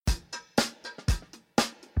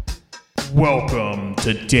Welcome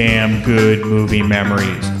to Damn Good Movie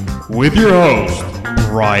Memories with your host,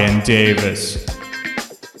 Brian Davis.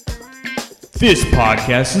 This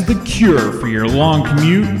podcast is the cure for your long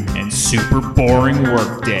commute and super boring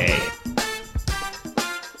workday.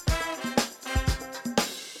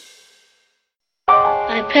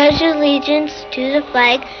 I pledge allegiance to the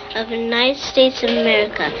flag of the United States of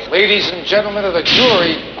America. Ladies and gentlemen of the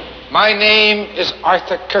jury, my name is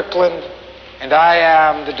Arthur Kirkland, and I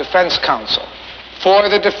am the defense counsel for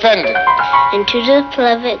the defendant. And to the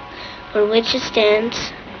republic for which it stands.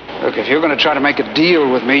 Look, if you're going to try to make a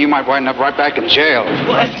deal with me, you might wind up right back in jail.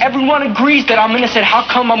 Well, if everyone agrees that I'm innocent, how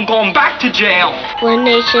come I'm going back to jail? One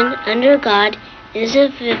nation, under God,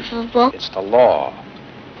 indivisible. It's the law.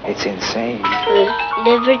 It's insane. With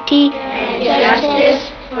liberty and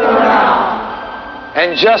justice for all.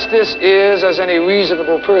 And justice is, as any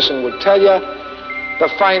reasonable person would tell you, the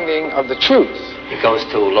finding of the truth. He goes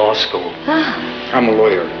to law school. I'm a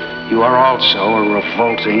lawyer. You are also a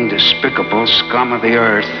revolting, despicable scum of the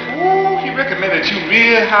earth. Oh, he recommended you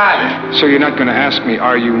real highly. So you're not going to ask me,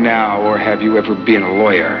 are you now, or have you ever been a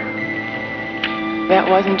lawyer? That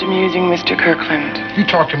wasn't amusing, Mr. Kirkland. If you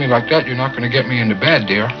talk to me like that, you're not going to get me into bed,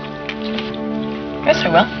 dear. Yes, I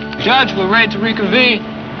will. Judge, we're ready to reconvene.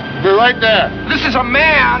 Be right there. This is a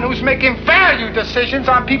man who's making value decisions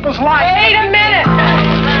on people's lives. Wait a minute!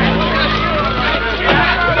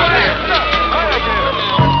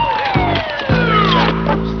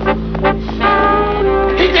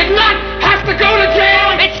 He did not have to go to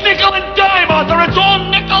jail! It's nickel and dime, Arthur! It's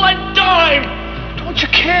all nickel and dime! Don't you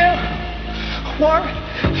care? What?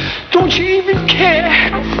 Don't you even care?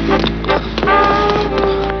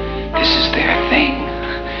 This is their thing.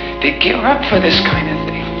 They gear up for this kind of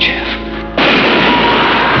thing, Jeff.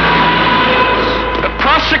 The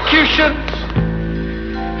prosecution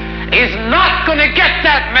is not going to get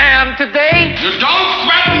that man today. You don't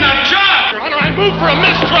threaten a judge! Why don't I move for a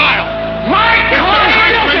mistrial? My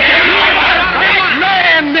client! That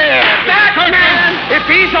man there! That man! If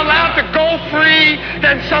he's allowed to go free,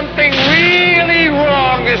 then something really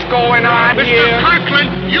wrong is going on here. Mr.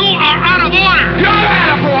 Kirkland, you are out of order! You're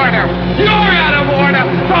out of order! You're out of order!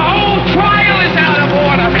 The whole trial is out of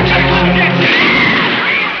order!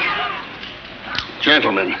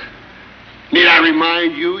 Gentlemen, need I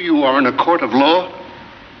remind you, you are in a court of law?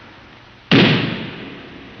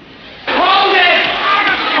 Hold it!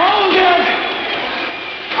 Hold it!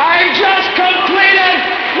 I just completed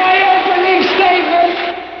my opening statement!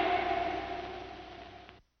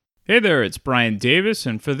 Hey there, it's Brian Davis,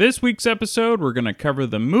 and for this week's episode, we're going to cover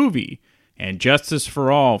the movie And Justice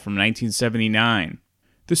for All from 1979.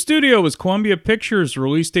 The studio was Columbia Pictures. The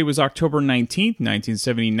release date was October 19th,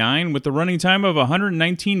 1979, with the running time of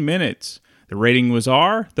 119 minutes. The rating was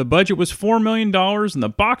R, the budget was $4 million, and the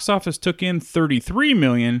box office took in $33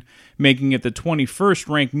 million, making it the 21st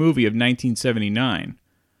ranked movie of 1979.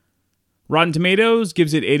 Rotten Tomatoes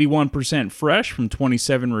gives it 81% fresh from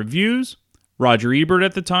 27 reviews. Roger Ebert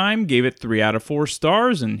at the time gave it 3 out of 4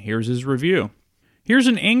 stars, and here's his review. Here's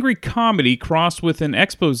an angry comedy crossed with an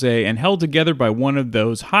expose and held together by one of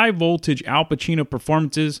those high-voltage Al Pacino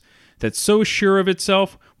performances that's so sure of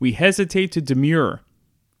itself we hesitate to demur.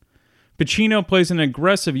 Pacino plays an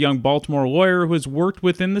aggressive young Baltimore lawyer who has worked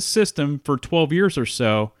within the system for 12 years or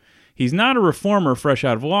so. He's not a reformer fresh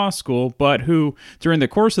out of law school, but who, during the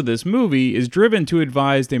course of this movie, is driven to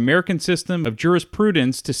advise the American system of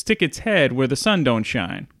jurisprudence to stick its head where the sun don't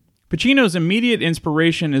shine. Pacino's immediate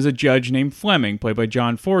inspiration is a judge named Fleming, played by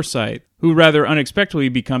John Forsythe, who rather unexpectedly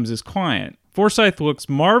becomes his client. Forsythe looks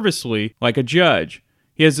marvelously like a judge.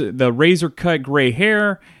 He has the razor-cut gray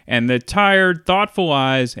hair, and the tired, thoughtful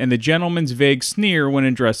eyes, and the gentleman's vague sneer when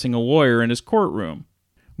addressing a lawyer in his courtroom.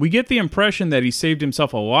 We get the impression that he saved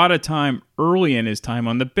himself a lot of time early in his time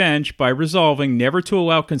on the bench by resolving never to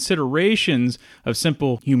allow considerations of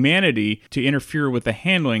simple humanity to interfere with the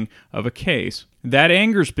handling of a case. That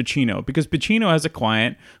angers Pacino, because Pacino has a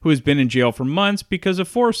client who has been in jail for months because of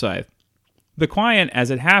Forsythe. The client, as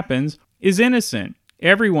it happens, is innocent.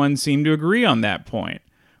 Everyone seemed to agree on that point.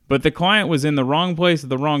 But the client was in the wrong place at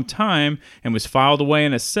the wrong time and was filed away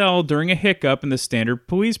in a cell during a hiccup in the standard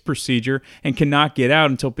police procedure and cannot get out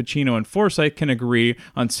until Pacino and Forsythe can agree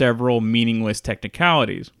on several meaningless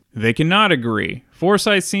technicalities. They cannot agree.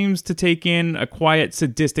 Forsythe seems to take in a quiet,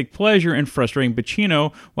 sadistic pleasure in frustrating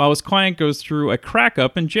Pacino while his client goes through a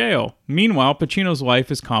crack-up in jail. Meanwhile, Pacino's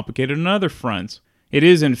life is complicated on other fronts. It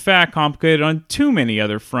is, in fact, complicated on too many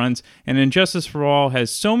other fronts, and And Justice for All has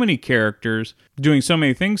so many characters doing so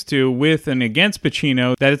many things to, with and against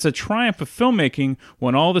Pacino, that it's a triumph of filmmaking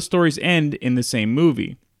when all the stories end in the same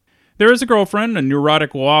movie. There is a girlfriend, a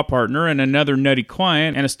neurotic law partner, and another nutty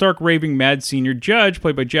client, and a stark raving mad senior judge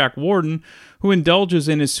played by Jack Warden, who indulges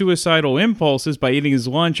in his suicidal impulses by eating his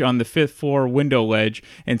lunch on the 5th floor window ledge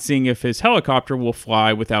and seeing if his helicopter will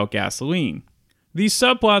fly without gasoline. These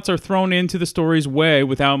subplots are thrown into the story's way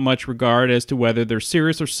without much regard as to whether they're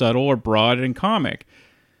serious or subtle or broad and comic.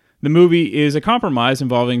 The movie is a compromise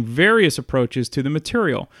involving various approaches to the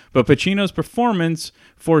material, but Pacino's performance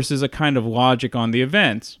forces a kind of logic on the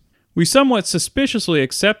events. We somewhat suspiciously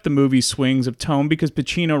accept the movie's swings of tone because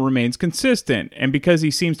Pacino remains consistent, and because he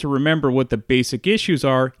seems to remember what the basic issues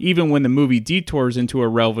are, even when the movie detours into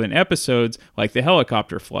irrelevant episodes like the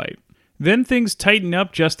helicopter flight. Then things tighten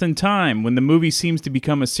up just in time, when the movie seems to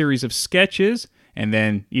become a series of sketches, and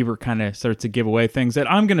then Ebert kind of starts to give away things that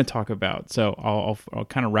I'm going to talk about. So I'll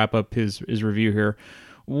kind of wrap up his review here.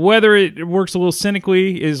 Whether it works a little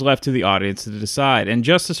cynically is left to the audience to decide. And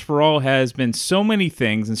Justice for All has been so many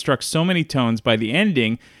things and struck so many tones by the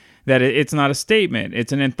ending that it's not a statement,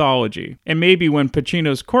 it's an anthology. And maybe when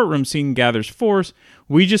Pacino's courtroom scene gathers force,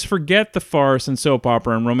 we just forget the farce and soap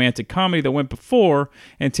opera and romantic comedy that went before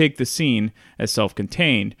and take the scene as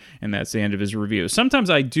self-contained. And that's the end of his review. Sometimes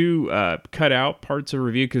I do cut out parts of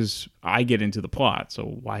review because I get into the plot. So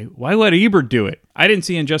why let Ebert do it? I didn't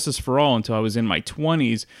see Injustice for All until I was in my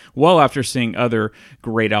 20s, well after seeing other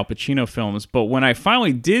great Al Pacino films. But when I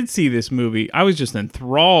finally did see this movie, I was just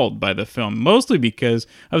enthralled by the film, mostly because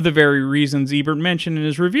of the very reasons Ebert mentioned in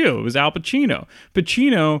his review. It was Al Pacino.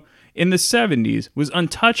 Pacino in the 70s was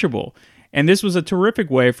untouchable, and this was a terrific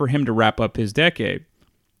way for him to wrap up his decade.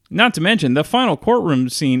 Not to mention, the final courtroom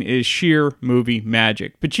scene is sheer movie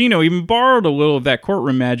magic. Pacino even borrowed a little of that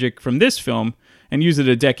courtroom magic from this film and used it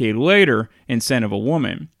a decade later in Scent of a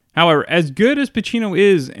Woman. However, as good as Pacino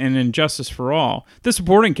is in Injustice for All, the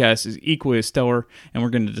supporting cast is equally as stellar, and we're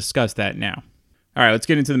going to discuss that now. All right, let's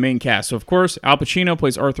get into the main cast. So, of course, Al Pacino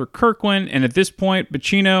plays Arthur Kirkland, and at this point,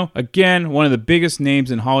 Pacino, again, one of the biggest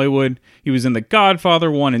names in Hollywood. He was in The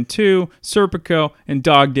Godfather 1 and 2, Serpico, and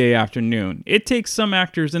Dog Day Afternoon. It takes some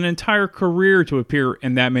actors an entire career to appear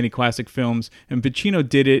in that many classic films, and Pacino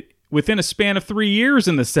did it within a span of 3 years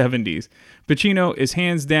in the 70s. Pacino is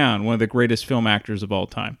hands down one of the greatest film actors of all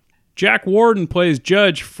time. Jack Warden plays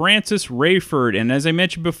Judge Francis Rayford, and as I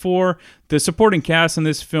mentioned before, the supporting cast in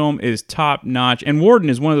this film is top-notch, and Warden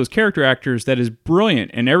is one of those character actors that is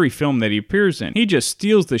brilliant in every film that he appears in. He just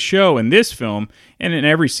steals the show in this film and in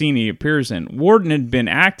every scene he appears in. Warden had been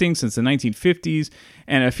acting since the 1950s,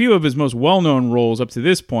 and a few of his most well-known roles up to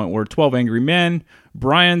this point were 12 Angry Men,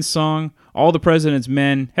 Brian's Song, All the President's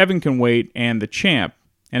Men, Heaven Can Wait, and The Champ.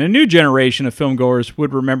 And a new generation of filmgoers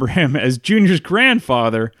would remember him as Junior's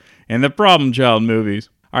grandfather in the Problem Child movies.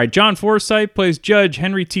 All right, John Forsythe plays Judge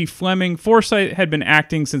Henry T. Fleming. Forsythe had been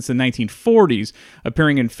acting since the 1940s,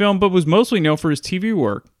 appearing in film, but was mostly known for his TV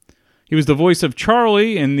work. He was the voice of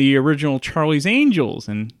Charlie in the original Charlie's Angels,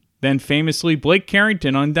 and then famously Blake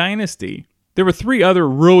Carrington on Dynasty. There were 3 other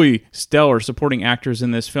really stellar supporting actors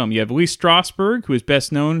in this film. You have Lee Strasberg, who is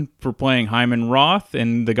best known for playing Hyman Roth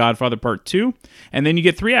in The Godfather Part 2. And then you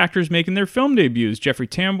get 3 actors making their film debuts, Jeffrey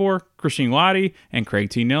Tambor, Christine Lahti, and Craig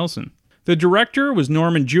T. Nelson. The director was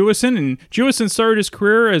Norman Jewison, and Jewison started his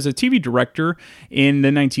career as a TV director in the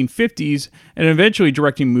 1950s and eventually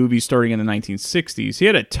directing movies starting in the 1960s. He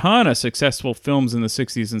had a ton of successful films in the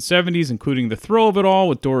 60s and 70s, including The Thrill of It All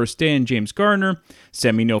with Doris Day and James Gardner,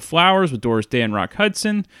 Send Me No Flowers with Doris Day and Rock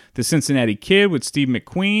Hudson, The Cincinnati Kid with Steve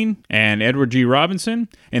McQueen and Edward G. Robinson,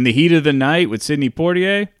 In the Heat of the Night with Sidney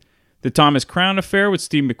Poitier, The Thomas Crown Affair with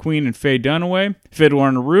Steve McQueen and Faye Dunaway, Fiddler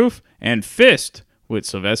on the Roof, and Fist with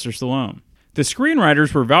Sylvester Stallone. The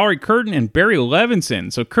screenwriters were Valerie Curtin and Barry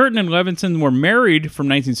Levinson. So Curtin and Levinson were married from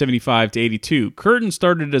 1975 to 82. Curtin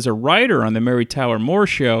started as a writer on The Mary Tyler Moore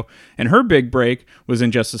Show, and her big break was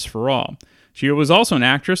Injustice for All. She was also an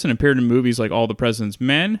actress and appeared in movies like All the President's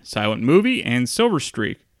Men, Silent Movie, and Silver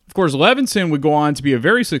Streak. Of course, Levinson would go on to be a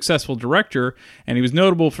very successful director, and he was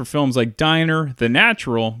notable for films like Diner, The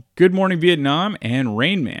Natural, Good Morning Vietnam, and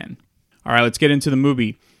Rain Man. All right, let's get into the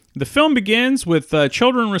movie. The film begins with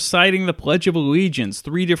children reciting the Pledge of Allegiance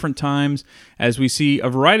 3 different times as we see a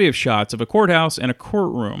variety of shots of a courthouse and a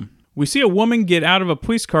courtroom. We see a woman get out of a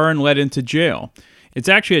police car and led into jail. It's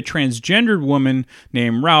actually a transgendered woman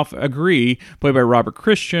named Ralph Agree, played by Robert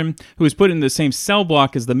Christian, who was put in the same cell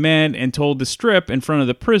block as the men and told to strip in front of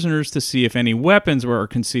the prisoners to see if any weapons were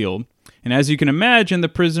concealed. And as you can imagine, the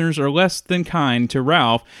prisoners are less than kind to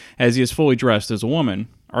Ralph as he is fully dressed as a woman.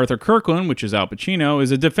 Arthur Kirkland, which is Al Pacino, is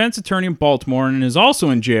a defense attorney in Baltimore and is also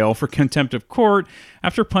in jail for contempt of court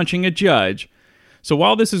after punching a judge. So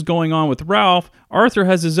while this is going on with Ralph, Arthur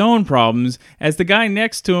has his own problems, as the guy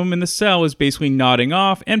next to him in the cell is basically nodding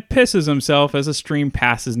off and pisses himself as a stream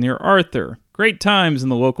passes near Arthur. Great times in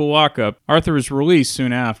the local lockup. Arthur is released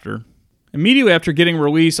soon after. Immediately after getting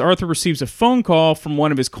released, Arthur receives a phone call from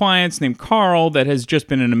one of his clients named Carl that has just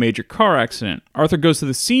been in a major car accident. Arthur goes to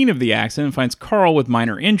the scene of the accident and finds Carl with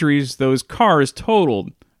minor injuries, though his car is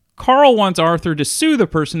totaled. Carl wants Arthur to sue the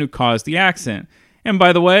person who caused the accident. And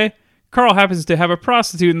by the way, Carl happens to have a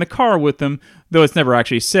prostitute in the car with them, though it's never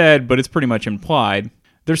actually said, but it's pretty much implied.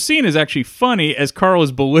 Their scene is actually funny, as Carl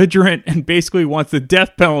is belligerent and basically wants the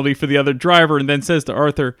death penalty for the other driver and then says to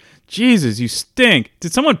Arthur, "Jesus, you stink.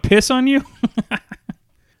 Did someone piss on you?"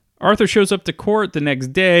 Arthur shows up to court the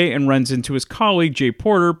next day and runs into his colleague, Jay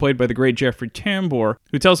Porter, played by the great Jeffrey Tambor,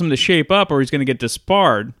 who tells him to shape up or he's going to get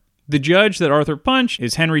disbarred. The judge that Arthur punched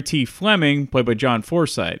is Henry T. Fleming, played by John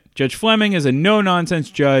Forsythe. Judge Fleming is a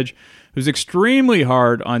no-nonsense judge who's extremely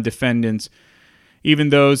hard on defendants, even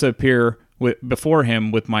those that appear before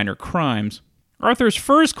him with minor crimes. Arthur's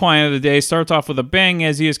first client of the day starts off with a bang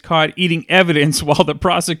as he is caught eating evidence while the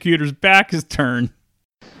prosecutor's back is turned.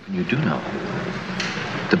 You do know.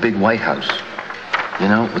 The big White House. You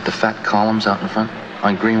know, with the fat columns out in front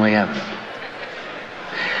on Greenway Avenue.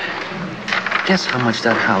 Guess how much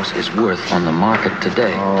that house is worth on the market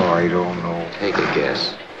today? Oh, I don't know. Take a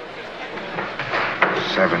guess.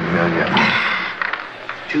 $7 million.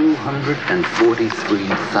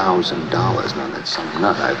 $243,000. Now that's some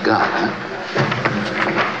nut I've got, huh?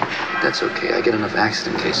 That's okay. I get enough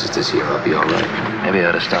accident cases this year. I'll be all right. Maybe I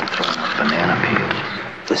ought to stop throwing out banana peels.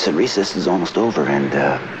 Listen, recess is almost over, and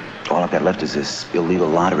all I've got left is this illegal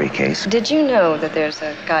lottery case. Did you know that there's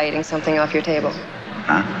a guy eating something off your table?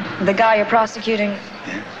 Huh? The guy you're prosecuting?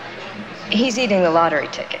 Yeah. He's eating the lottery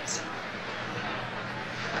tickets.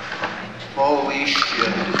 Holy shit.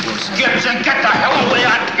 Gibson, get the hell away!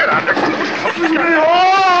 Get on the...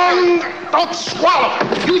 Don't swallow!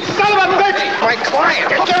 You son of a bitch! My client!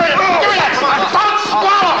 Give it! Don't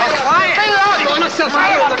swallow! My client! Get it out!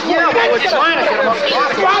 Yeah, well, we're trying to get him up.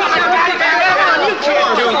 Swallow it! You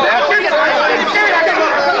can't do that!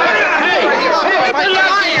 Hey! My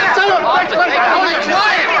client! Son of a bitch! My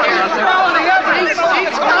client! Swallow the evidence!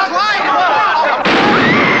 It's my client!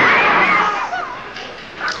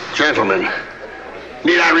 Gentlemen,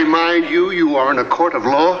 need I remind you, you are in a court of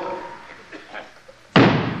law?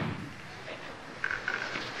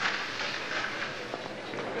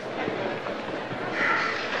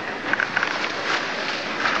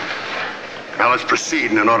 Now let's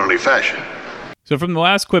proceed in an orderly fashion. So from the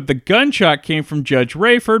last clip, the gunshot came from Judge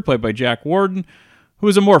Rayford, played by Jack Warden, who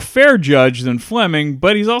is a more fair judge than Fleming,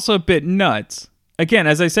 but he's also a bit nuts. Again,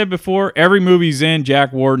 as I said before, every movie he's in,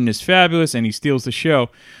 Jack Warden is fabulous and he steals the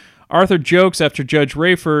show. Arthur jokes after Judge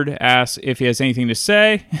Rayford asks if he has anything to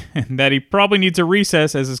say, and that he probably needs a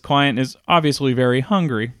recess as his client is obviously very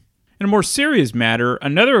hungry. In a more serious matter,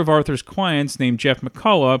 another of Arthur's clients, named Jeff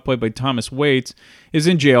McCullough, played by Thomas Waits, is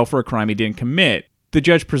in jail for a crime he didn't commit. The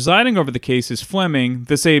judge presiding over the case is Fleming,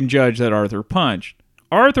 the same judge that Arthur punched.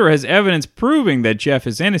 Arthur has evidence proving that Jeff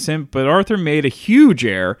is innocent, but Arthur made a huge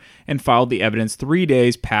error and filed the evidence 3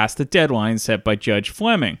 days past the deadline set by Judge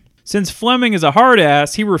Fleming. Since Fleming is a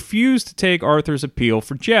hard-ass, he refused to take Arthur's appeal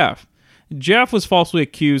for Jeff. Jeff was falsely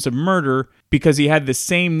accused of murder because he had the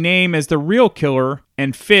same name as the real killer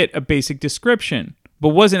and fit a basic description, but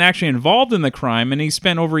wasn't actually involved in the crime, and he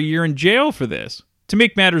spent over a year in jail for this. To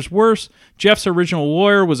make matters worse, Jeff's original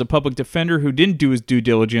lawyer was a public defender who didn't do his due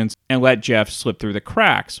diligence and let Jeff slip through the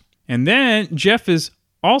cracks. And then Jeff is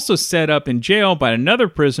also set up in jail by another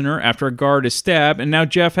prisoner after a guard is stabbed, and now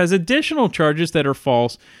Jeff has additional charges that are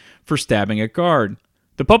false for stabbing a guard.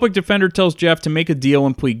 The public defender tells Jeff to make a deal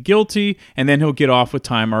and plead guilty, and then he'll get off with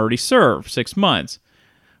time already served, 6 months.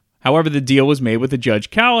 However, the deal was made with the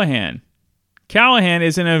Judge Callahan. Callahan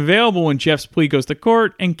isn't available when Jeff's plea goes to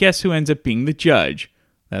court, and guess who ends up being the judge?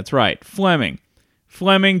 That's right, Fleming.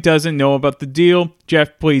 Fleming doesn't know about the deal.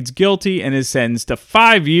 Jeff pleads guilty and is sentenced to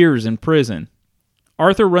 5 years in prison.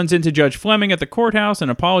 Arthur runs into Judge Fleming at the courthouse and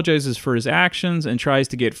apologizes for his actions and tries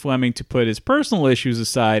to get Fleming to put his personal issues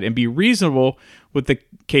aside and be reasonable with the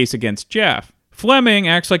case against Jeff. Fleming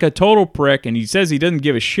acts like a total prick, and he says he doesn't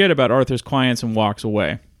give a shit about Arthur's clients and walks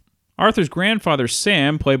away. Arthur's grandfather,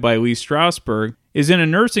 Sam, played by Lee Strasberg, is in a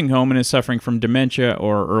nursing home and is suffering from dementia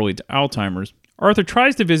or early Alzheimer's. Arthur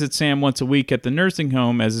tries to visit Sam once a week at the nursing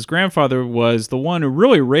home, as his grandfather was the one who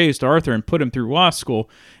really raised Arthur and put him through law school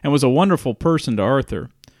and was a wonderful person to Arthur.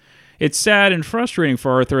 It's sad and frustrating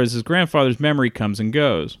for Arthur as his grandfather's memory comes and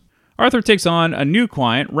goes. Arthur takes on a new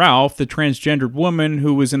client, Ralph, the transgendered woman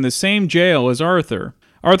who was in the same jail as Arthur.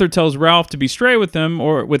 Arthur tells Ralph to be straight with him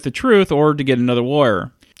or with the truth or to get another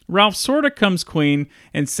lawyer. Ralph sort of comes clean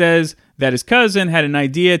and says that his cousin had an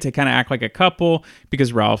idea to kind of act like a couple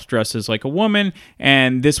because Ralph dresses like a woman,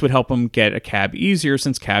 and this would help him get a cab easier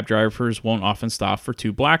since cab drivers won't often stop for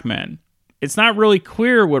two black men. It's not really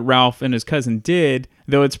clear what Ralph and his cousin did,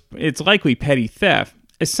 though it's likely petty theft.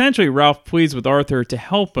 Essentially, Ralph pleads with Arthur to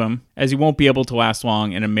help him, as he won't be able to last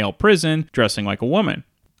long in a male prison dressing like a woman.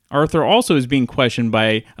 Arthur also is being questioned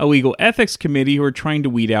by a legal ethics committee who are trying to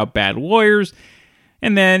weed out bad lawyers,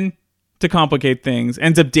 and then, to complicate things,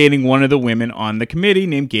 ends up dating one of the women on the committee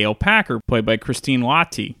named Gail Packer, played by Christine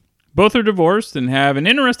Lahti. Both are divorced and have an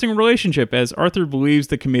interesting relationship as Arthur believes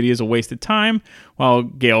the committee is a waste of time, while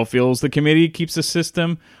Gail feels the committee keeps the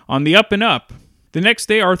system on the up and up. The next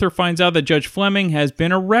day, Arthur finds out that Judge Fleming has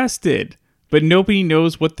been arrested, but nobody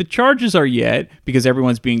knows what the charges are yet because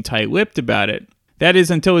everyone's being tight-lipped about it. That is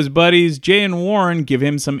until his buddies Jay and Warren give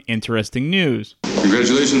him some interesting news.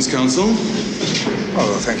 Congratulations, counsel.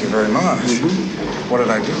 Oh, thank you very much. What did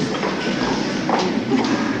I do?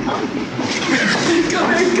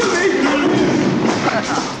 Come here.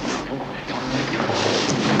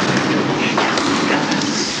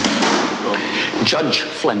 Judge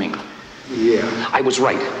Fleming. Yeah. I was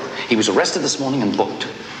right. He was arrested this morning and booked.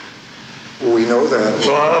 We know that.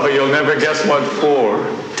 Oh, but you'll never guess what for.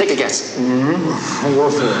 Take a guess.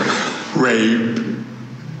 What for? Rape.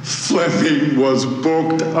 Fleming was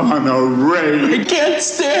booked on a rape. I can't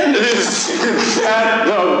stand this. At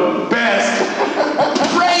the best.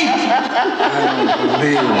 Rape! I don't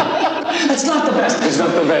believe it. That's not the best. It's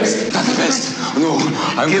not the best. Not the best. No,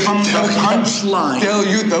 I'm Give him the punchline. Tell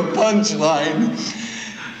you the punchline.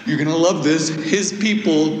 You're gonna love this. His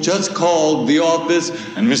people just called the office,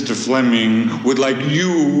 and Mr. Fleming would like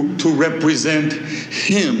you to represent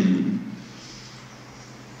him.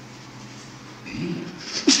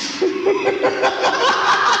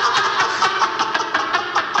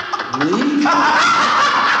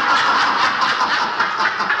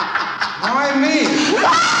 Why me?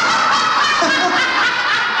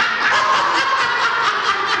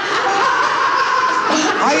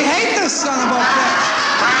 I hate this son of a bitch.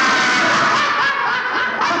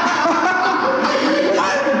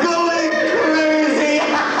 I'm going crazy.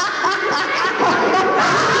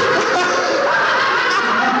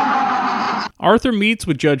 Arthur meets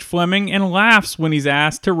with Judge Fleming and laughs when he's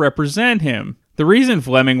asked to represent him. The reason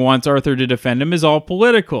Fleming wants Arthur to defend him is all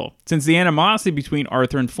political, since the animosity between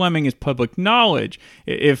Arthur and Fleming is public knowledge.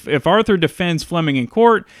 If Arthur defends Fleming in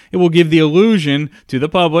court, it will give the illusion to the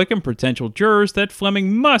public and potential jurors that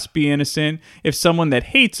Fleming must be innocent if someone that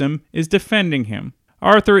hates him is defending him.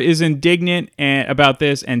 Arthur is indignant about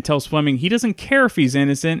this and tells Fleming he doesn't care if he's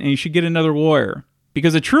innocent and he should get another lawyer,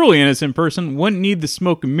 because a truly innocent person wouldn't need the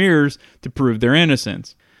smoke and mirrors to prove their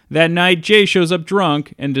innocence. That night, Jay shows up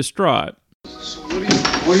drunk and distraught. So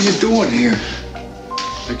what are you doing here?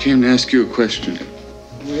 I came to ask you a question.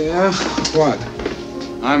 Yeah? What?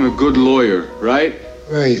 I'm a good lawyer, right?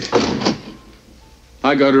 Right.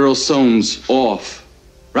 I got Earl Soames off,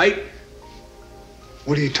 right?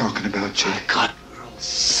 What are you talking about, Jay? I got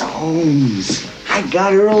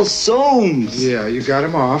Earl Soames. Yeah, you got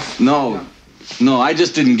him off. No, I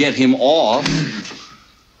just didn't get him off.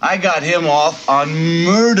 I got him off on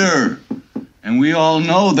murder. And we all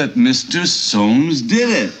know that Mr. Soames did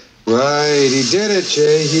it. Right, he did it,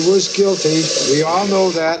 Jay. He was guilty. We all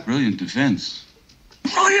know that. Brilliant defense.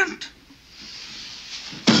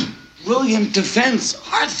 Brilliant defense,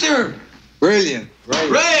 Arthur. Brilliant. Right.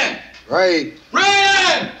 Brilliant. Right.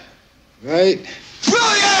 Brilliant. Right.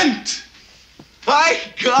 Brilliant. I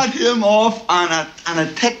got him off on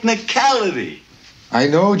a technicality. I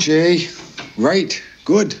know, Jay. Right.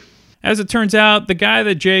 Good. As it turns out, the guy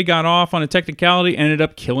that Jay got off on a technicality ended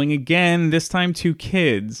up killing again, this time 2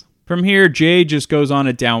 kids. From here, Jay just goes on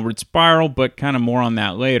a downward spiral, but kind of more on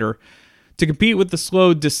that later. To compete with the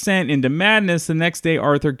slow descent into madness, the next day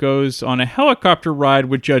Arthur goes on a helicopter ride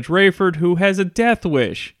with Judge Rayford, who has a death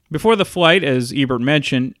wish. Before the flight, as Ebert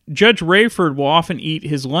mentioned, Judge Rayford will often eat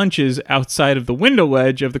his lunches outside of the window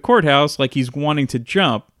ledge of the courthouse like he's wanting to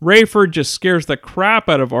jump. Rayford just scares the crap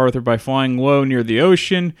out of Arthur by flying low near the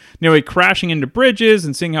ocean, nearly crashing into bridges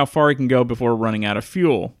and seeing how far he can go before running out of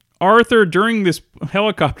fuel. Arthur, during this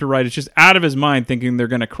helicopter ride, is just out of his mind thinking they're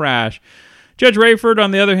going to crash. Judge Rayford,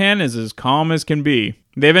 on the other hand, is as calm as can be.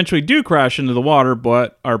 They eventually do crash into the water,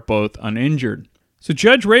 but are both uninjured. So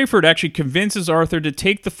Judge Rayford actually convinces Arthur to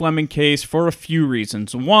take the Fleming case for a few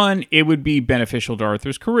reasons. 1, it would be beneficial to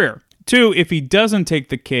Arthur's career. 2, if he doesn't take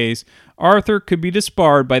the case, Arthur could be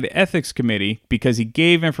disbarred by the ethics committee because he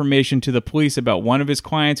gave information to the police about one of his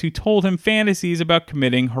clients who told him fantasies about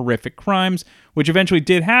committing horrific crimes, which eventually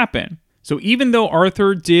did happen. So even though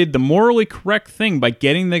Arthur did the morally correct thing by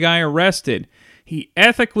getting the guy arrested, he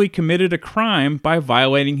ethically committed a crime by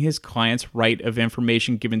violating his client's right of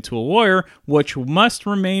information given to a lawyer, which must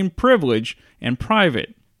remain privileged and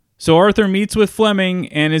private. So Arthur meets with Fleming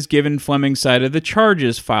and is given Fleming's side of the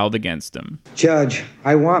charges filed against him. Judge,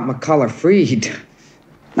 I want McCullough freed.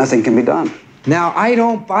 Nothing can be done. Now, I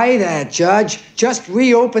don't buy that, Judge. Just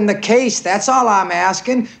reopen the case. That's all I'm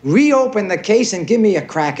asking. Reopen the case and give me a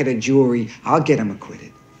crack at a jury. I'll get him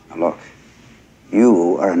acquitted. Now, look,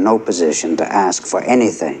 you are in no position to ask for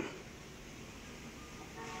anything.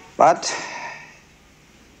 But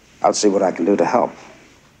I'll see what I can do to help.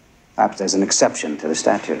 Perhaps there's an exception to the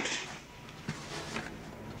statute.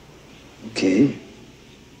 Okay,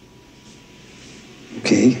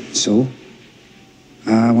 so?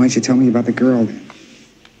 Why don't you tell me about the girl, then?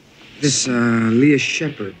 This, Leah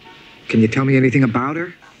Shepard. Can you tell me anything about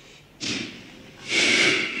her?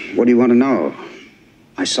 What do you want to know?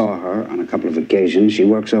 I saw her on a couple of occasions. She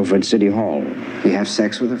works over at City Hall. You have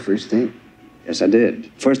sex with her first date? Yes, I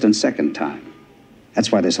did. First and second time. That's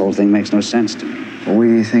why this whole thing makes no sense to me. Well, what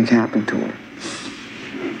do you think happened to her?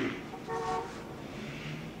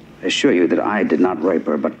 I assure you that I did not rape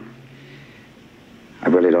her, but I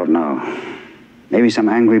really don't know. Maybe some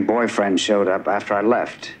angry boyfriend showed up after I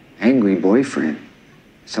left. Angry boyfriend?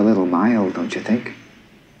 It's a little mild, don't you think?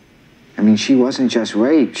 I mean, she wasn't just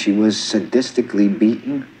raped. She was sadistically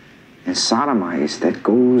beaten and sodomized. That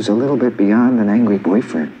goes a little bit beyond an angry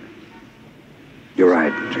boyfriend. You're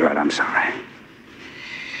right. I'm sorry.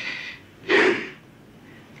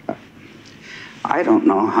 I don't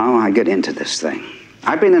know how I get into this thing.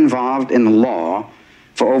 I've been involved in the law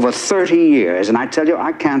for over 30 years, and I tell you,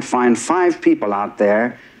 I can't find 5 people out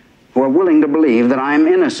there who are willing to believe that I'm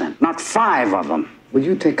innocent. Not 5 of them. Will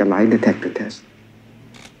you take a lie detector test?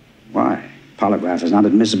 Why? Polygraph is not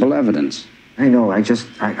admissible evidence. I know,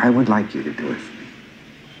 I would like you to do it for me.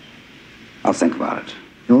 I'll think about it.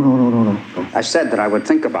 No. I said that I would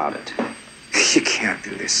think about it. You can't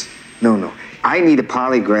do this. No. I need a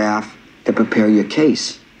polygraph to prepare your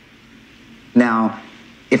case. Now,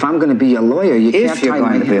 if I'm going to be your lawyer, you can't... If you're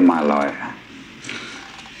going to be my lawyer,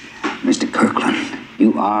 Mr. Kirkland,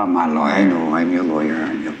 you are my lawyer. I know, I'm your lawyer.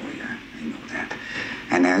 I know that.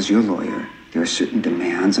 And as your lawyer, there are certain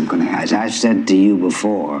demands I'm going to have. As I've said to you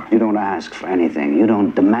before, you don't ask for anything. You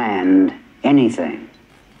don't demand anything.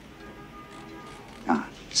 Now,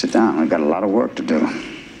 sit down. I've got a lot of work to do.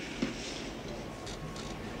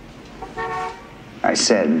 I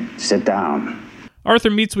said, sit down.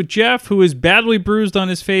 Arthur meets with Jeff, who is badly bruised on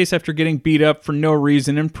his face after getting beat up for no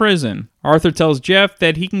reason in prison. Arthur tells Jeff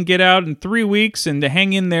that he can get out in 3 weeks and to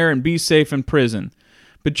hang in there and be safe in prison.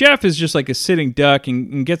 But Jeff is just like a sitting duck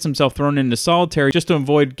and gets himself thrown into solitary just to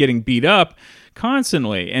avoid getting beat up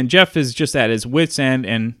constantly. And Jeff is just at his wit's end,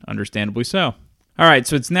 and understandably so. All right,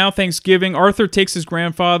 so it's now Thanksgiving. Arthur takes his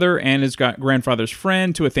grandfather and his grandfather's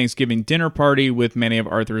friend to a Thanksgiving dinner party with many of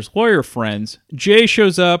Arthur's lawyer friends. Jay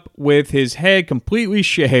shows up with his head completely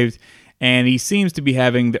shaved, and he seems to be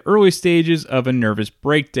having the early stages of a nervous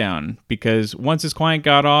breakdown because once his client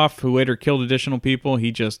got off, who later killed additional people,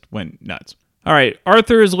 he just went nuts. All right,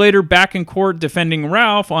 Arthur is later back in court defending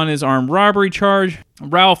Ralph on his armed robbery charge.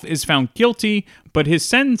 Ralph is found guilty, but his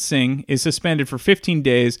sentencing is suspended for 15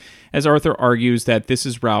 days as Arthur argues that this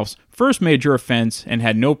is Ralph's first major offense and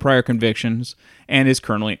had no prior convictions and is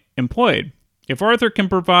currently employed. If Arthur can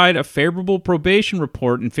provide a favorable probation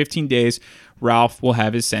report in 15 days, Ralph will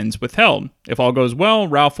have his sentence withheld. If all goes well,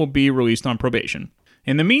 Ralph will be released on probation.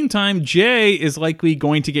 In the meantime, Jay is likely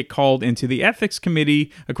going to get called into the ethics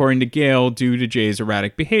committee, according to Gail, due to Jay's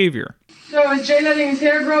erratic behavior. So is Jay letting his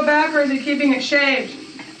hair grow back, or is he keeping it shaved?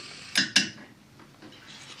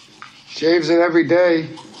 Shaves it every day.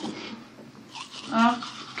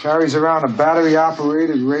 Carries around a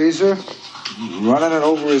battery-operated razor, running it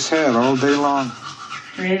over his head all day long.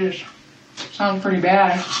 Jesus. Sounds pretty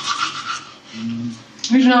bad.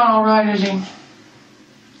 He's not all right, is he?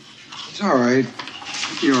 He's all right.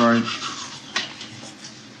 He'll be all right.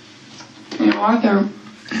 You know, Arthur,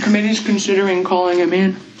 the committee's considering calling him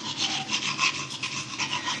in.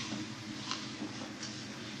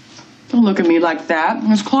 Don't look at me like that.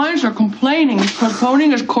 His clients are complaining. He's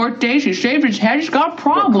postponing his court dates. He shaved his head. He's got a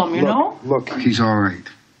problem, you know? Look, he's all right.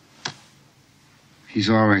 He's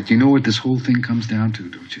all right. You know what this whole thing comes down to,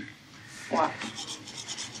 don't you? What?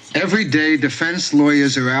 Every day, defense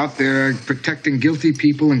lawyers are out there protecting guilty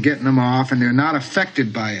people and getting them off, and they're not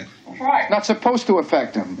affected by it. right. Not supposed to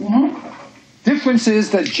affect him. Difference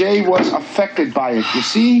is that Jay was affected by it. You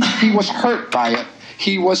see, he was hurt by it.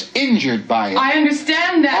 He was injured by it. I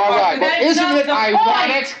understand that. All right, but isn't it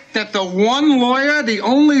ironic that the one lawyer, the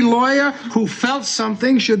only lawyer who felt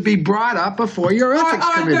something should be brought up before your ethics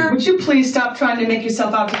committee? Arthur, would you please stop trying to make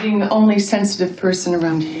yourself out to being the only sensitive person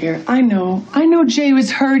around here? I know Jay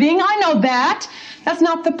was hurting. I know that. That's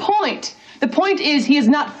not the point. The point is he is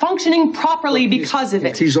not functioning properly because of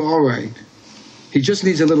it. He's all right. He just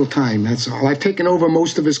needs a little time, that's all. I've taken over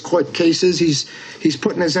most of his court cases. He's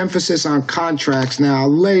putting his emphasis on contracts now.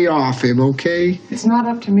 Lay off him, okay? It's not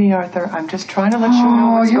up to me, Arthur. I'm just trying to let you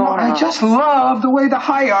know what's going on. I just love the way the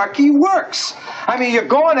hierarchy works. I mean, you're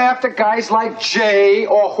going after guys like Jay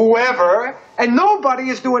or whoever, and nobody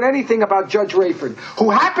is doing anything about Judge Rayford, who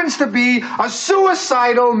happens to be a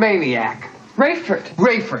suicidal maniac.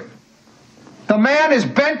 Rayford. The man is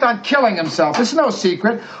bent on killing himself. It's no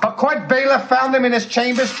secret. A court bailiff found him in his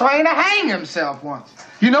chambers trying to hang himself once.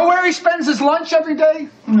 You know where he spends his lunch every day?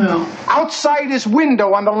 No. Outside his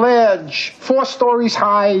window on the ledge, 4 stories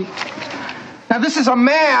high. Now, this is a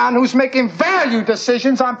man who's making value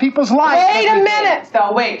decisions on people's lives. Wait a minute,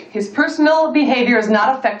 though. Wait. His personal behavior is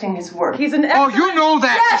not affecting his work. He's an excellent... Oh, you know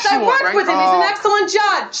that Yes, for sure, I worked right? with him. He's an excellent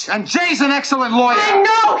judge. And Jay's an excellent lawyer. I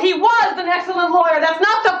know he was an excellent lawyer. That's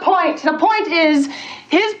not the point. The point is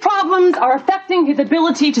his problems are affecting his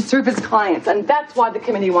ability to serve his clients, and that's why the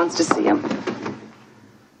committee wants to see him.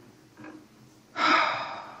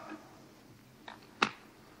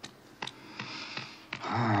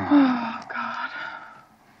 Oh, God.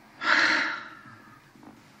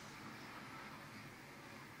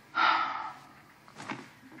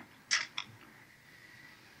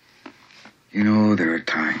 You know, there are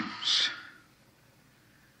times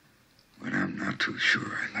when I'm not too sure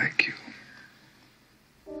I like you.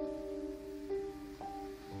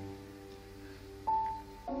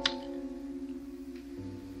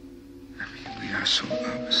 I mean, we are so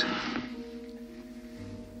opposite.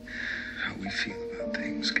 How we feel about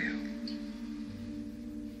things, Gail.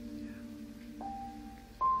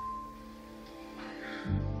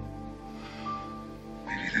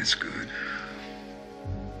 Maybe that's good.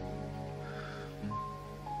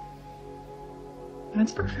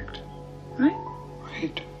 That's perfect, right?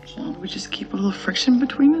 Right. So we just keep a little friction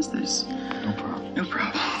between us. There's no problem. No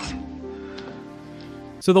problem.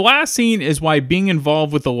 So the last scene is why being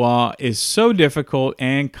involved with the law is so difficult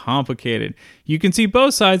and complicated. You can see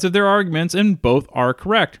both sides of their arguments and both are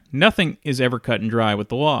correct. Nothing is ever cut and dry with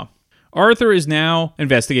the law. Arthur is now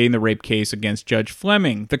investigating the rape case against Judge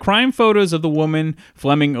Fleming. The crime photos of the woman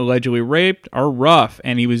Fleming allegedly raped are rough,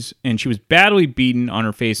 and she was badly beaten on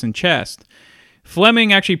her face and chest.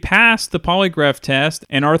 Fleming actually passed the polygraph test,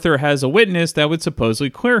 and Arthur has a witness that would supposedly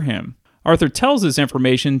clear him. Arthur tells this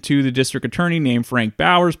information to the district attorney named Frank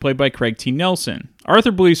Bowers, played by Craig T. Nelson.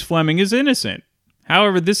 Arthur believes Fleming is innocent.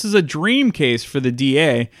 However, this is a dream case for the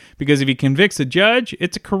DA, because if he convicts a judge,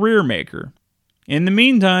 it's a career maker. In the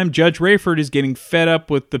meantime, Judge Rayford is getting fed up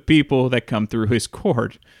with the people that come through his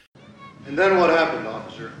court. And then what happened,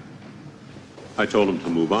 officer? I told him to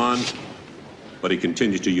move on, but he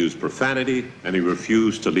continued to use profanity, and he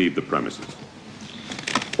refused to leave the premises.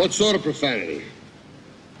 What sort of profanity?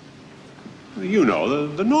 You know,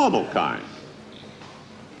 the normal kind.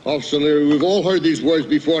 Officer Leary, we've all heard these words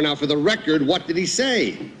before. Now, for the record, what did he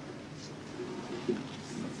say?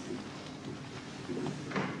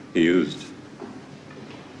 He used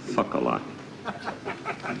fuck a lot,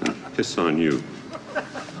 piss on you,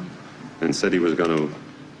 and said he was going to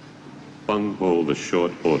bunghole the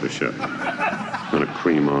short order chef, going to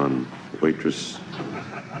cream on waitress,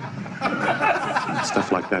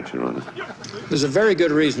 stuff like that, Your Honor. There's a very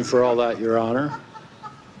good reason for all that, Your Honor.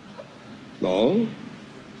 No?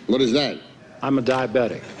 What is that? I'm a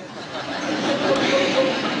diabetic.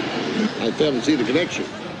 I fail to see the connection.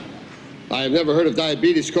 I have never heard of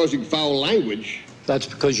diabetes causing foul language. That's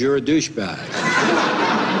because you're a douchebag.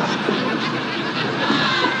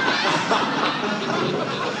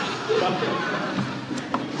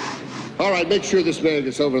 All right, make sure this man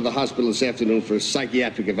gets over to the hospital this afternoon for a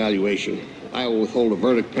psychiatric evaluation. I will withhold a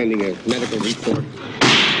verdict pending a medical report.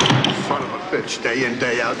 Son of a bitch, day in,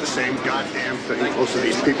 day out, the same goddamn thing. Most of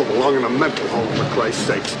these people belong in a mental home, for Christ's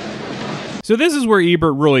sakes. So this is where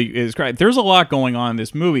Ebert really is correct. There's a lot going on in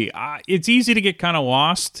this movie. It's easy to get kind of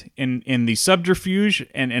lost in the subterfuge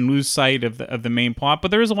and lose sight of the main plot,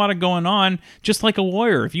 but there's a lot of going on, just like a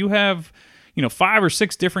lawyer. If you have 5 or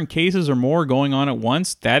 6 different cases or more going on at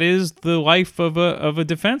once, that is the life of a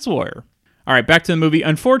defense lawyer. All right, back to the movie.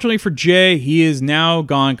 Unfortunately for Jay, he is now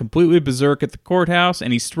gone completely berserk at the courthouse,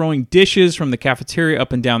 and he's throwing dishes from the cafeteria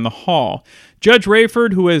up and down the hall. Judge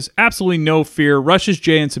Rayford, who has absolutely no fear, rushes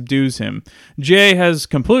Jay and subdues him. Jay has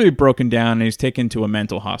completely broken down, and he's taken to a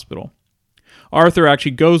mental hospital. Arthur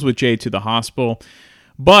actually goes with Jay to the hospital,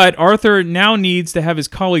 but Arthur now needs to have his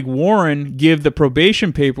colleague Warren give the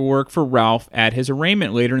probation paperwork for Ralph at his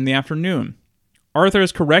arraignment later in the afternoon. Arthur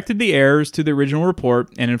has corrected the errors to the original report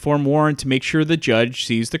and informed Warren to make sure the judge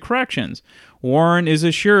sees the corrections. Warren is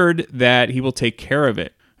assured that he will take care of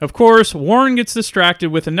it. Of course, Warren gets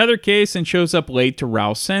distracted with another case and shows up late to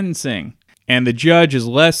Ralph's sentencing, and the judge is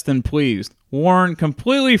less than pleased. Warren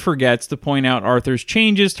completely forgets to point out Arthur's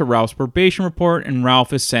changes to Ralph's probation report, and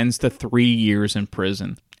Ralph is sentenced to 3 years in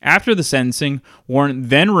prison. After the sentencing, Warren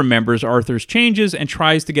then remembers Arthur's changes and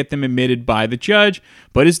tries to get them admitted by the judge,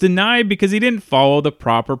 but is denied because he didn't follow the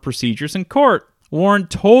proper procedures in court. Warren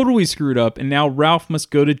totally screwed up, and now Ralph must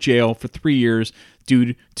go to jail for 3 years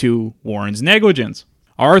due to Warren's negligence.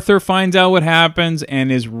 Arthur finds out what happens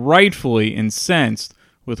and is rightfully incensed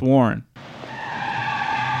with Warren.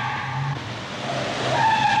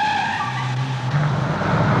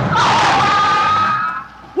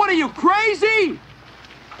 What are you, crazy?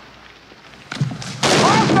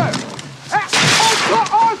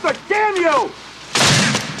 Arthur, damn you!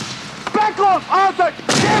 Back off, Arthur!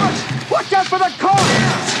 Damn it! Watch out for the car!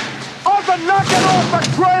 Arthur, knock it off for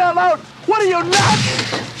crying out loud! What are you,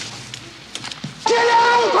 nuts? Get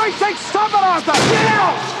out! For Christ's sake, stop it, Arthur! Get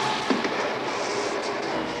out!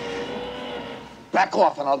 Back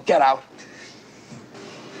off and I'll get out.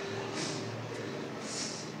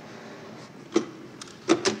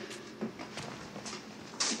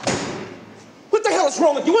 What the hell is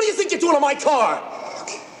wrong with you? What do you think you're doing in my car?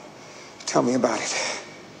 Tell me about it.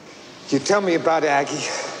 You tell me about it, Aggie.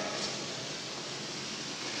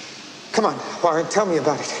 Come on, Warren, tell me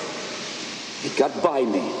about it. It got by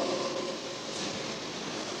me.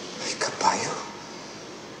 It got by you?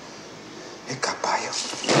 It got by you?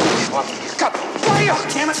 It got by you!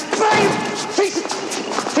 Damn it! By you!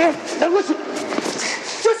 Here, now listen.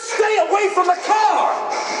 Just stay away from the car!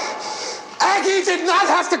 Aggie did not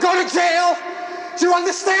have to go to jail! Do you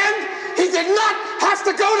understand? He did not have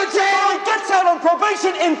to go to jail! He gets out on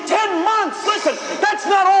probation in 10 months! Listen, that's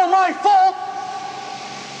not all my fault!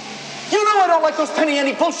 You know I don't like those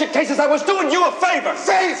penny-ante bullshit cases. I was doing you a favor!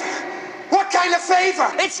 Favor? What kind of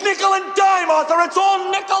favor? It's nickel and dime, Arthur! It's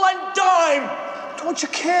all nickel and dime! Don't you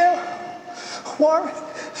care, Warren?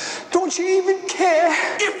 Don't you even care?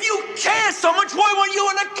 If you care so much, why weren't you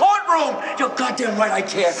in the courtroom? You're goddamn right I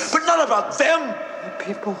care, but not about them!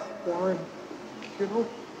 People, Warren, you know,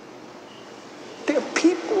 they're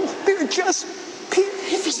people. They're just people.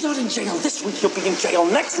 If he's not in jail this week, he'll be in jail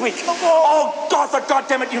next week. Oh, Arthur,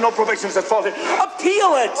 goddammit, you know probation's at fault.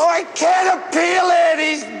 Appeal it! Oh, I can't appeal it.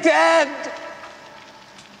 He's dead.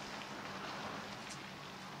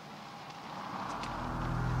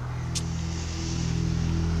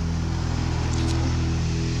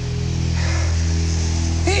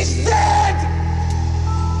 He's dead!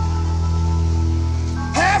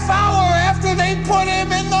 Half hour after they put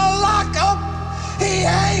him in the lockup, he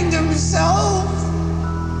hanged himself.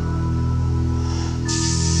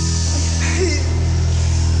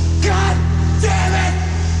 God damn it!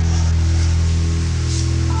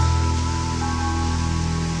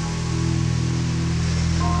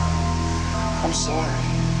 I'm sorry.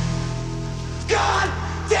 God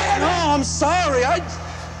damn it! No, I'm sorry.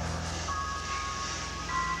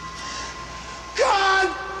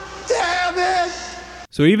 God damn it!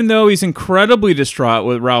 So even though he's incredibly distraught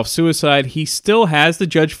with Ralph's suicide, he still has the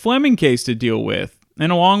Judge Fleming case to deal with.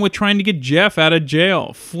 And along with trying to get Jeff out of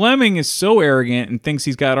jail, Fleming is so arrogant and thinks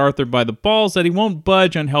he's got Arthur by the balls that he won't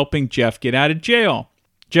budge on helping Jeff get out of jail.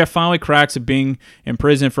 Jeff finally cracks at being in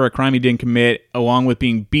prison for a crime he didn't commit, along with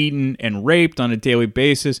being beaten and raped on a daily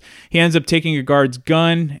basis. He ends up taking a guard's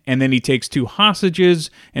gun, and then he takes 2 hostages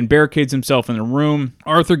and barricades himself in a room.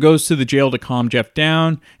 Arthur goes to the jail to calm Jeff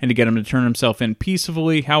down and to get him to turn himself in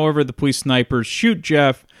peacefully. However, the police snipers shoot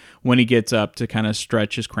Jeff when he gets up to kind of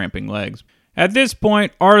stretch his cramping legs. At this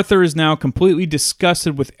point, Arthur is now completely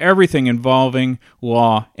disgusted with everything involving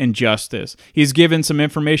law and justice. He's given some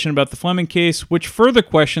information about the Fleming case, which further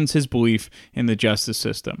questions his belief in the justice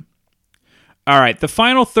system. All right, the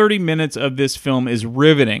final 30 minutes of this film is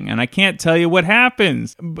riveting, and I can't tell you what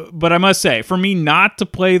happens. But I must say, for me not to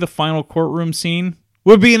play the final courtroom scene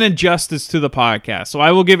would be an injustice to the podcast. So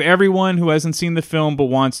I will give everyone who hasn't seen the film but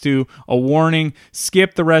wants to a warning.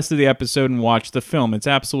 Skip the rest of the episode and watch the film. It's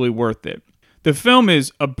absolutely worth it. The film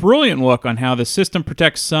is a brilliant look on how the system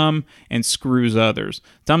protects some and screws others,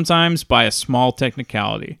 sometimes by a small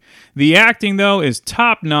technicality. The acting, though, is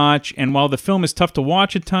top-notch, and while the film is tough to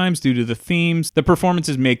watch at times due to the themes, the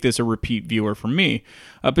performances make this a repeat viewer for me.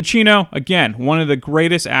 Pacino, again, one of the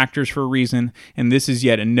greatest actors for a reason, and this is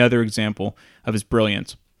yet another example of his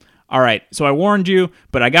brilliance. Alright, so I warned you,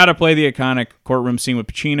 but I gotta play the iconic courtroom scene with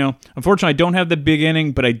Pacino. Unfortunately, I don't have the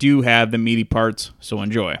beginning, but I do have the meaty parts, so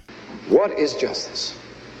enjoy. What is justice?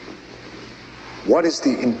 What is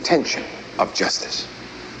the intention of justice?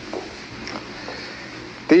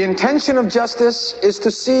 The intention of justice is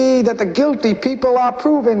to see that the guilty people are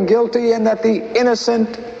proven guilty and that the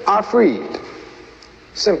innocent are freed.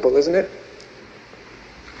 Simple, isn't it?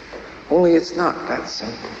 Only it's not that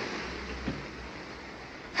simple.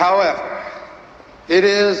 However, it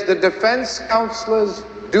is the defense counselor's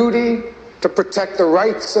duty to protect the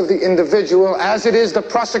rights of the individual, as it is the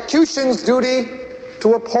prosecution's duty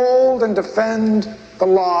to uphold and defend the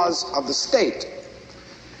laws of the state.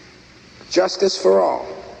 Justice for all.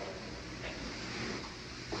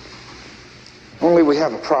 Only we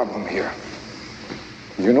have a problem here.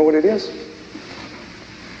 You know what it is?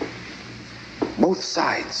 Both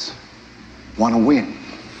sides want to win.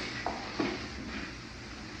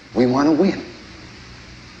 We want to win.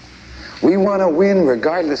 We want to win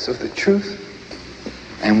regardless of the truth,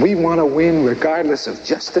 and we want to win regardless of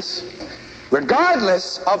justice,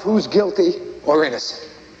 regardless of who's guilty or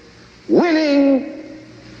innocent. Winning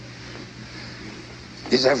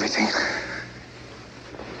is everything.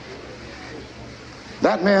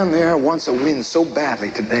 That man there wants a win so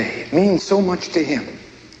badly today. It means so much to him.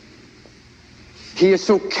 He is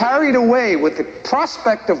so carried away with the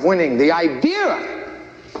prospect of winning, the idea,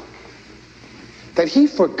 that he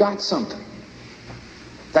forgot something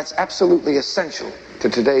that's absolutely essential to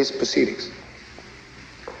today's proceedings.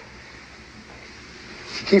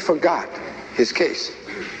 He forgot his case.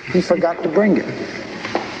 He forgot to bring it.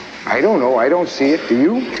 I don't know. I don't see it. Do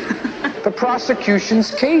you? The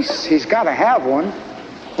prosecution's case. He's got to have one.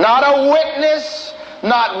 Not a witness,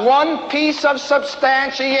 not one piece of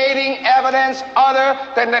substantiating evidence other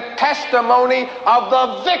than the testimony of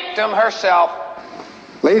the victim herself.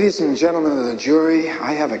 Ladies and gentlemen of the jury,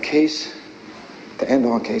 I have a case to end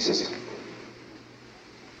all cases.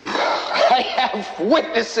 I have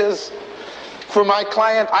witnesses for my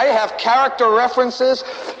client. I have character references,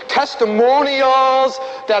 testimonials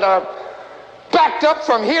that are backed up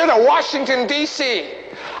from here to Washington, D.C.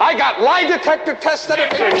 I got lie detector tests that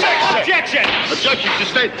have been... Objection! Objection to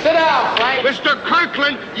state. Sit down, Frank. Mr.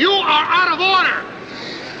 Kirkland, you are out of order!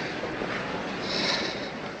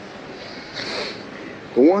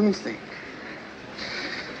 The one thing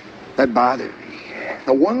that bothered me,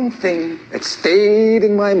 the one thing that stayed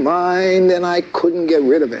in my mind and I couldn't get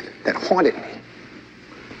rid of it, that haunted me,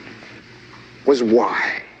 was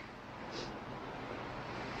why.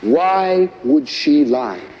 Why would she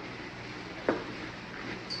lie?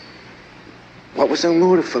 What was her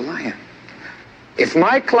motive for lying? If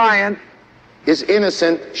my client is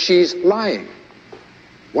innocent, she's lying.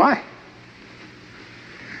 Why?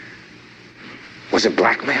 Was it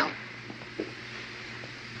blackmail?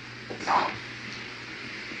 No.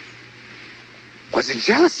 Was it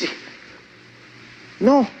jealousy?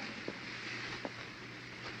 No.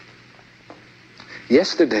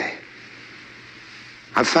 Yesterday,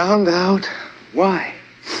 I found out why.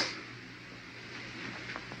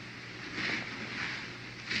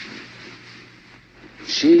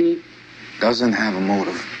 She doesn't have a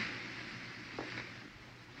motive.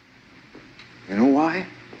 You know why?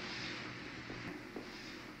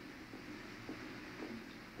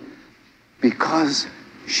 Because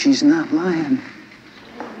she's not lying.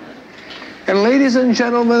 And ladies and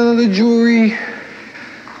gentlemen of the jury,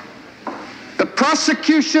 the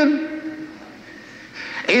prosecution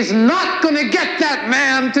is not going to get that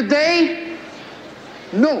man today.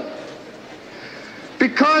 No.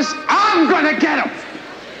 Because I'm going to get him.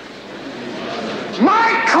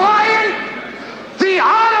 My client, the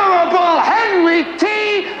Honorable Henry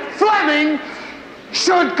T. Fleming,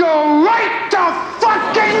 should go right to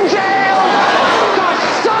fucking jail. The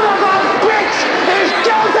son of a bitch is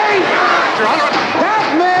guilty. That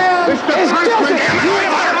man is guilty.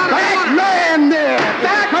 That man there,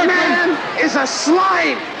 that man is a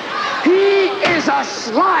slime. He is a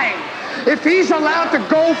slime. If he's allowed to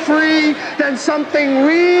go free, then something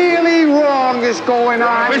really wrong is going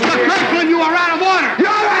on. Mr. Kirkland, you are out of order.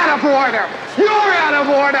 You're out of order. You're out of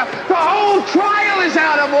order. The whole trial is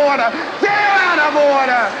out of order. They're out of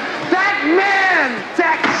order. That man,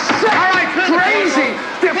 that sick, crazy,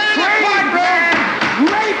 depraved man,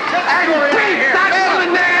 raped and beat that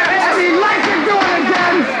woman there, and he likes it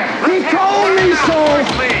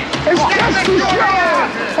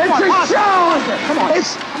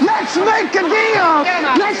deal.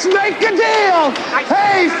 Let's make a deal.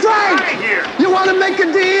 Hey, Frank, you want to make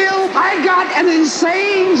a deal? I got an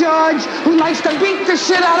insane judge who likes to beat the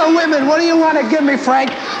shit out of women. What do you want to give me,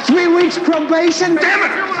 Frank? 3 weeks probation? Damn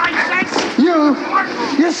it!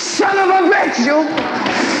 You son of a bitch, you!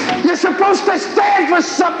 You're supposed to stand for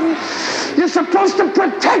something. You're supposed to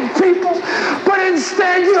protect people, but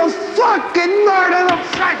instead you fucking murder them.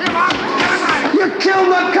 You killed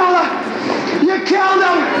McCullough. You killed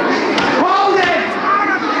him. Hold it.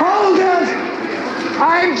 Hold it.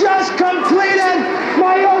 I just completed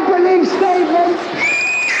my opening statement.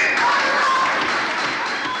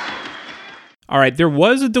 All right, there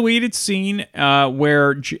was a deleted scene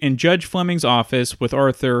where in Judge Fleming's office with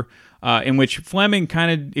Arthur, in which Fleming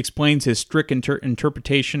kind of explains his strict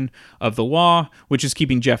interpretation of the law, which is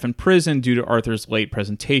keeping Jeff in prison due to Arthur's late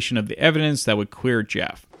presentation of the evidence that would clear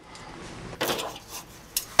Jeff.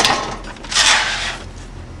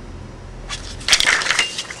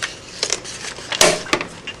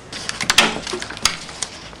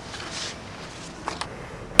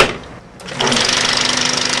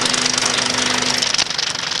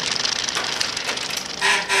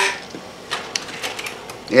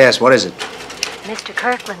 Yes, what is it? Mr.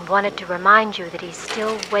 Kirkland wanted to remind you that he's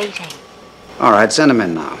still waiting. All right, send him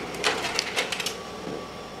in now.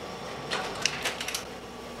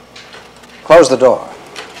 Close the door.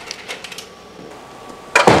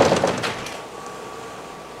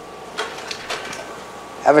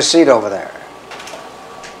 Have a seat over there.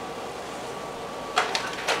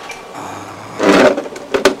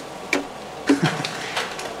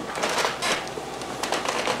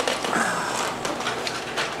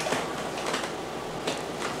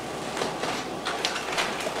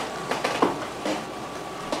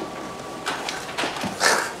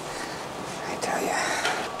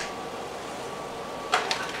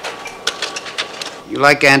 You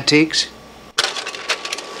like antiques?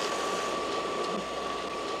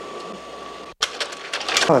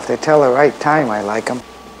 Well, if they tell the right time, I like them.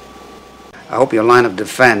 I hope your line of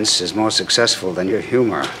defense is more successful than your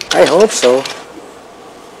humor. I hope so. If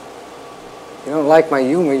you don't like my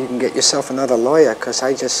humor, you can get yourself another lawyer, because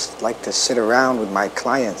I just like to sit around with my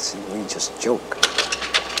clients and we just joke.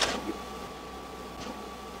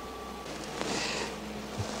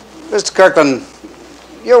 Mr. Kirkland,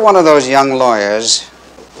 you're one of those young lawyers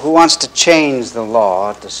who wants to change the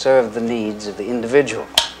law to serve the needs of the individual.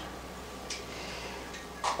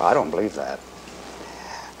 Well, I don't believe that.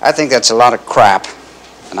 I think that's a lot of crap,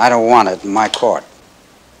 and I don't want it in my court.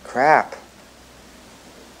 Crap?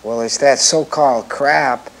 Well, it's that so-called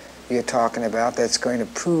crap you're talking about that's going to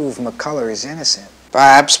prove McCullough is innocent.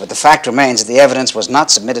 Perhaps, but the fact remains that the evidence was not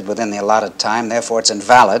submitted within the allotted time, therefore it's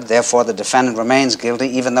invalid, therefore the defendant remains guilty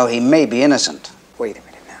even though he may be innocent. Wait a minute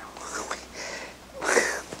now.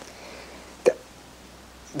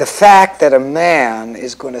 The fact that a man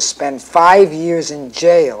is going to spend 5 years in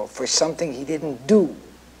jail for something he didn't do,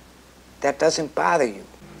 that doesn't bother you?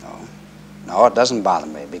 No, it doesn't bother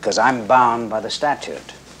me, because I'm bound by the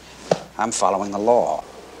statute. I'm following the law.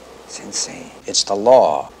 It's insane. It's the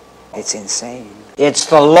law. It's insane. It's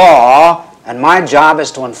the law, and my job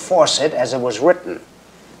is to enforce it as it was written,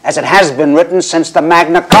 as it has been written since the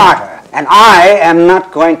Magna Carta, and I am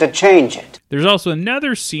not going to change it. There's also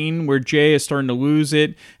another scene where Jay is starting to lose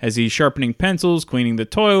it as he's sharpening pencils, cleaning the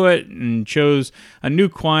toilet, and shows a new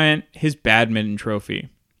client his badminton trophy.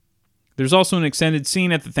 There's also an extended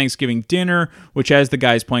scene at the Thanksgiving dinner, which has the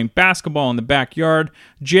guys playing basketball in the backyard.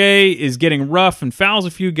 Jay is getting rough and fouls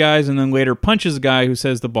a few guys and then later punches a guy who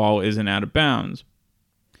says the ball isn't out of bounds.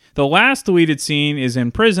 The last deleted scene is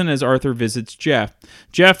in prison as Arthur visits Jeff.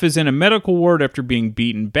 Jeff is in a medical ward after being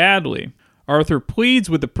beaten badly. Arthur pleads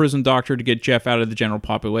with the prison doctor to get Jeff out of the general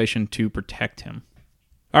population to protect him.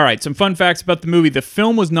 All right, some fun facts about the movie. The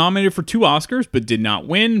film was nominated for 2 Oscars, but did not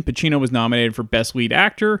win. Pacino was nominated for Best Lead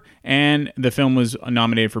Actor, and the film was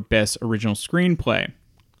nominated for Best Original Screenplay.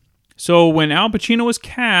 So when Al Pacino was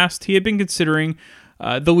cast, he had been considering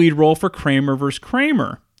the lead role for Kramer vs.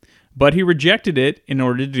 Kramer, but he rejected it in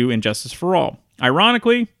order to do Injustice for All.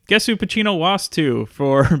 Ironically, guess who Pacino lost to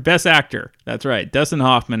for Best Actor? That's right, Dustin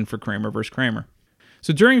Hoffman for Kramer vs. Kramer.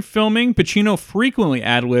 So during filming, Pacino frequently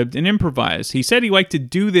ad-libbed and improvised. He said he liked to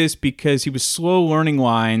do this because he was slow learning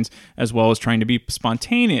lines as well as trying to be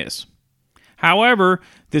spontaneous. However,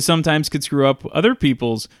 this sometimes could screw up other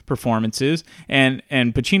people's performances, and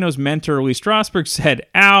Pacino's mentor, Lee Strasberg, said,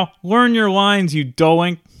 "Al, learn your lines, you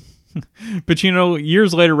doink." Pacino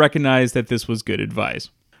years later recognized that this was good advice.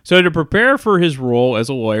 So to prepare for his role as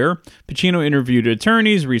a lawyer, Pacino interviewed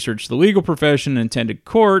attorneys, researched the legal profession, and attended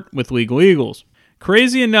court with legal eagles.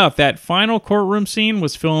 Crazy enough, that final courtroom scene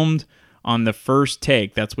was filmed on the first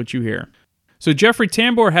take. That's what you hear. So Jeffrey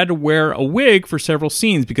Tambor had to wear a wig for several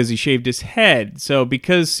scenes because he shaved his head. So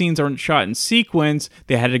because scenes aren't shot in sequence,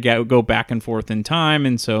 they had to go back and forth in time,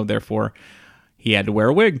 and so therefore he had to wear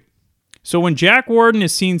a wig. So when Jack Warden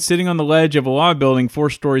is seen sitting on the ledge of a log building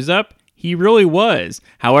 4 stories up, he really was.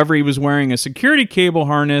 However, he was wearing a security cable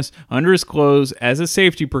harness under his clothes as a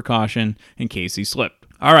safety precaution in case he slipped.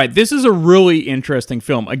 All right, this is a really interesting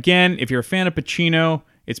film. Again, if you're a fan of Pacino,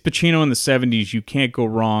 it's Pacino in the 70s. You can't go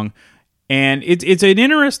wrong. And it's an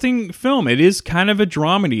interesting film. It is kind of a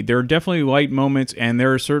dramedy. There are definitely light moments, and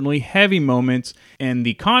there are certainly heavy moments. And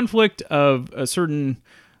the conflict of certain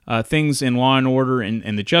things in law and order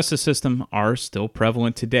and the justice system are still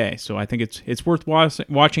prevalent today. So I think it's worth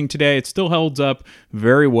watching today. It still holds up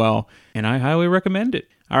very well, and I highly recommend it.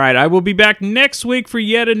 All right, I will be back next week for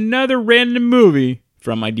yet another random movie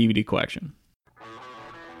from my DVD collection.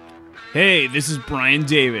 Hey, this is Brian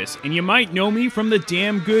Davis, and you might know me from the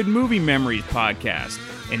Damn Good Movie Memories podcast.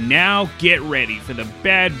 And now, get ready for the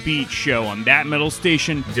Bad Beat Show on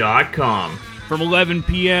ThatMetalStation.com from 11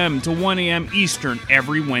 p.m. to 1 a.m. Eastern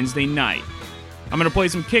every Wednesday night. I'm going to play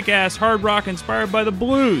some kick-ass hard rock inspired by the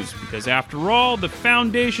blues, because after all, the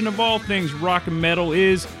foundation of all things rock and metal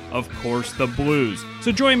is, of course, the blues.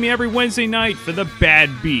 So join me every Wednesday night for the Bad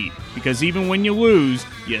Beat, because even when you lose,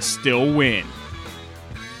 you still win.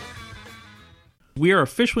 We are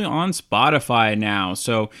officially on Spotify now,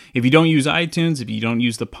 so if you don't use iTunes, if you don't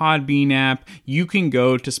use the Podbean app, you can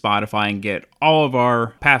go to Spotify and get all of our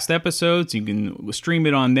past episodes. You can stream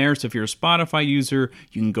it on there, so if you're a Spotify user,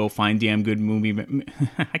 you can go find Damn Good Movie...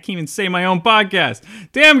 I can't even say my own podcast.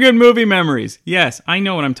 Damn Good Movie Memories. Yes, I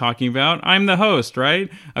know what I'm talking about. I'm the host,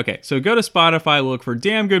 right? Okay, so go to Spotify, look for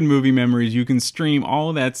Damn Good Movie Memories. You can stream all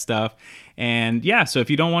of that stuff. And yeah, so if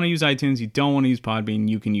you don't want to use iTunes, you don't want to use Podbean,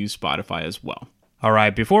 you can use Spotify as well. All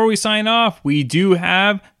right, before we sign off, we do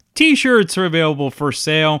have t-shirts are available for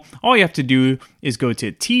sale. All you have to do is go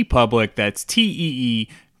to TeePublic, that's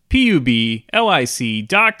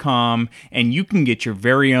TeePublic.com, and you can get your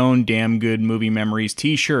very own Damn Good Movie Memories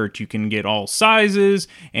t-shirt. You can get all sizes,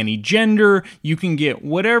 any gender, you can get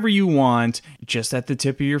whatever you want just at the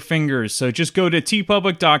tip of your fingers. So just go to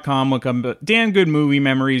TeePublic.com, look up Damn Good Movie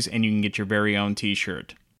Memories, and you can get your very own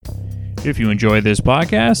t-shirt. If you enjoy this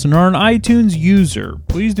podcast and are an iTunes user,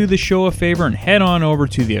 please do the show a favor and head on over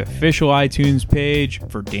to the official iTunes page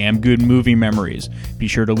for Damn Good Movie Memories. Be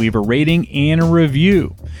sure to leave a rating and a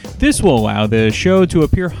review. This will allow the show to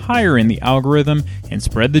appear higher in the algorithm and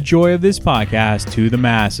spread the joy of this podcast to the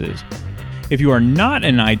masses. If you are not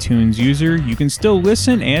an iTunes user, you can still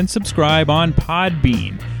listen and subscribe on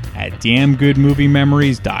Podbean at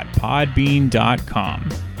damngoodmoviememories.podbean.com.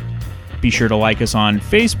 Be sure to like us on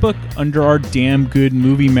Facebook under our Damn Good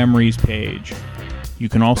Movie Memories page. You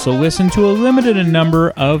can also listen to a limited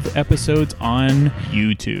number of episodes on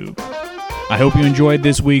YouTube. I hope you enjoyed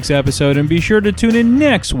this week's episode, and be sure to tune in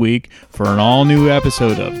next week for an all-new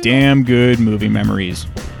episode of Damn Good Movie Memories.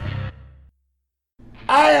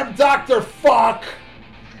 I am Dr. Fuck.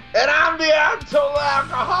 And I'm the Total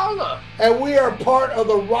Alcoholic. And we are part of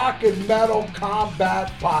the Rock and Metal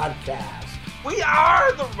Combat Podcast. We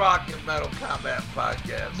are the Rock and Metal Combat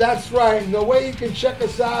Podcast. That's right. And the way you can check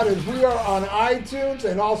us out is we are on iTunes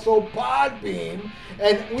and also Podbean.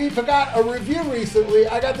 And we forgot a review recently.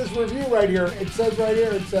 I got this review right here. It says right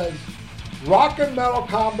here, it says, Rock and Metal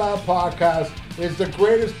Combat Podcast is the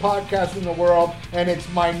greatest podcast in the world, and it's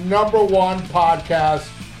my #1 podcast,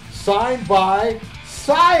 signed by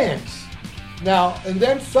Science. Now, and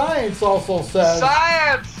then Science also says...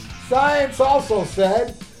 Science also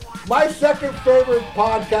said... My second favorite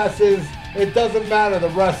podcast is It Doesn't Matter, the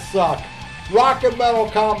Rest Suck. Rock and Metal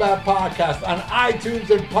Combat Podcast on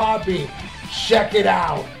iTunes and Podbean. Check it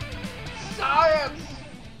out. Science!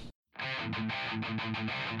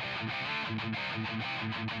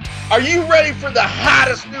 Are you ready for the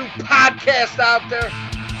hottest new podcast out there?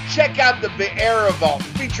 Check out the Vieira Vault,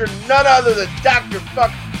 featuring none other than Dr.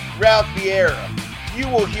 Fuck Ralph Vieira. You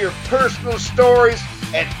will hear personal stories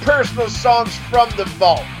and personal songs from the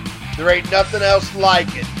vault. There ain't nothing else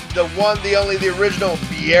like it. The one, the only, the original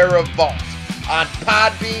Vieira Vault. On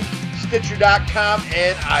Podbean, Stitcher.com,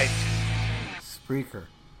 and iTunes. Spreaker.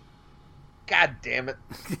 God damn it.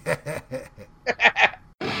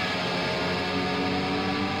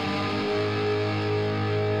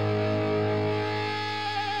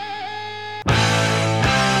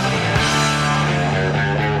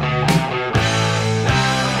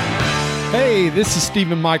 Hey, this is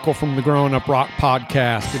Stephen Michael from the Growing Up Rock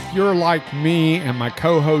Podcast. If you're like me and my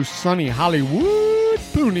co-host Sonny Hollywood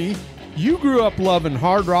Pooney, you grew up loving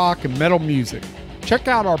hard rock and metal music. check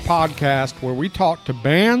out our podcast where we talk to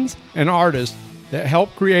bands and artists that help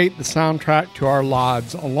create the soundtrack to our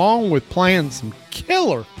lives, along with playing some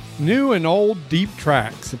killer new and old deep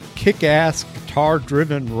tracks of kick-ass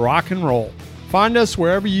guitar-driven rock and roll. Find us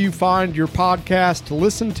wherever you find your podcast to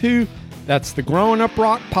listen to. That's the Growing Up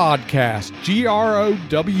Rock Podcast,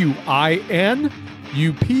 GrowinUprock.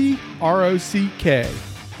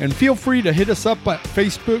 And feel free to hit us up at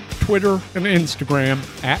Facebook, Twitter, and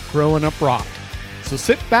Instagram at Growing Up Rock. So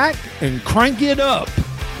sit back and crank it up.